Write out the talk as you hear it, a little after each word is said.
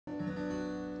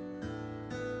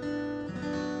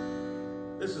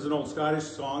This is an old Scottish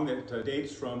song that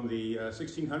dates from the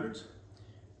 1600s.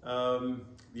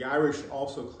 The Irish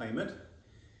also claim it.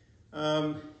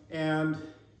 And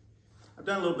I've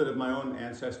done a little bit of my own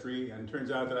ancestry, and it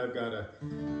turns out that I've got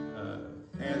an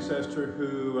ancestor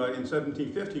who in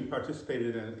 1715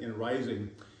 participated in a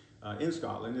rising in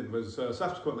Scotland and was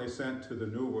subsequently sent to the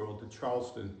New World, to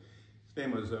Charleston. His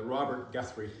name was Robert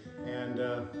Guthrie, and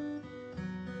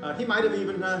he might have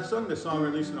even sung this song, or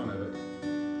at least known of it.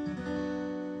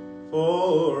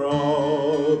 For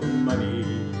all the money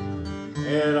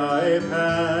that I've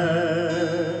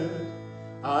had,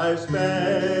 I've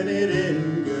spent it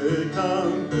in good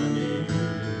company,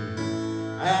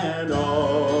 and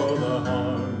all the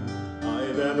harm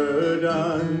I've ever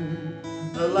done,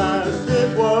 alas,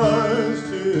 it was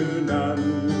to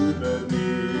none but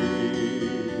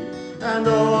me. And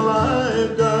all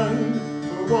I've done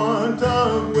for want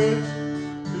of wit,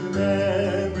 to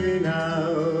memory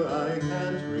now I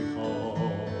can't recall.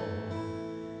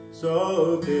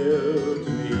 So fill to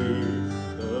me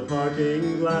the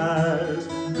parting glass,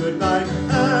 good night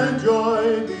and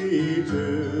joy be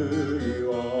to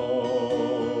you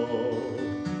all.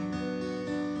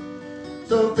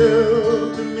 So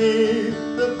fill to me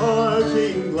the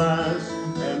parting glass,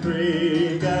 and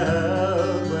drink a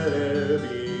health where'er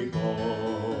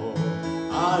befall.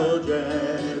 I'll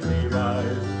gently rise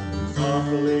and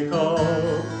softly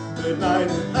call, good night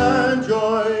and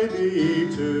joy be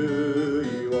to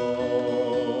you all.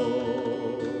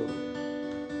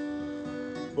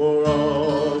 For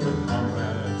all the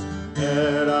comrades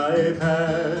that I've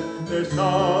had, they're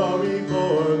sorry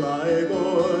for my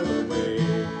going away,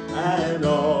 and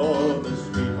all the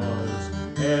sweethearts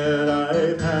that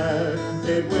I've had,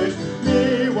 they'd wish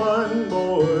me one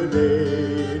more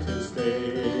day to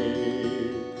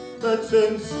stay. But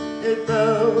since it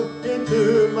fell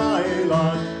into my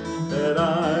lot that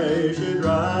I should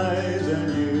rise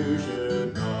and you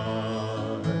should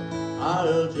not,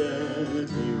 I'll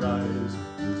gently rise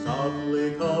and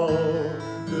softly call,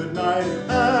 good night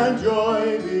and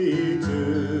joy be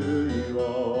to you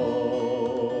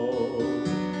all.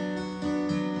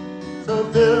 So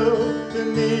fill to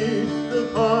me the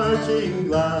parting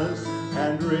glass,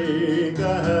 and drink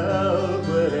a health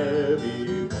where'er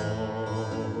befall.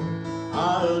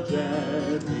 I'll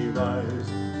gently rise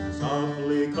and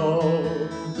softly call,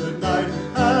 good night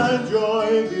and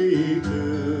joy be to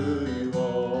you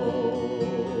all.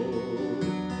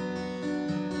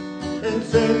 And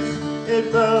since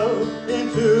it fell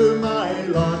into my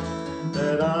lot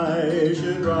that I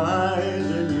should rise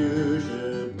and you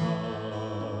should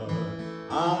not,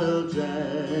 I'll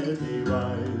gently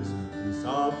rise and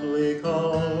softly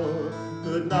call,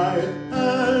 good night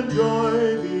and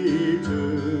joy be to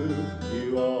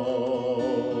you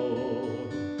all.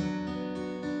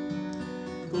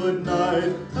 Good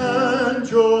night and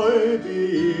joy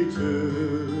be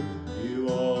to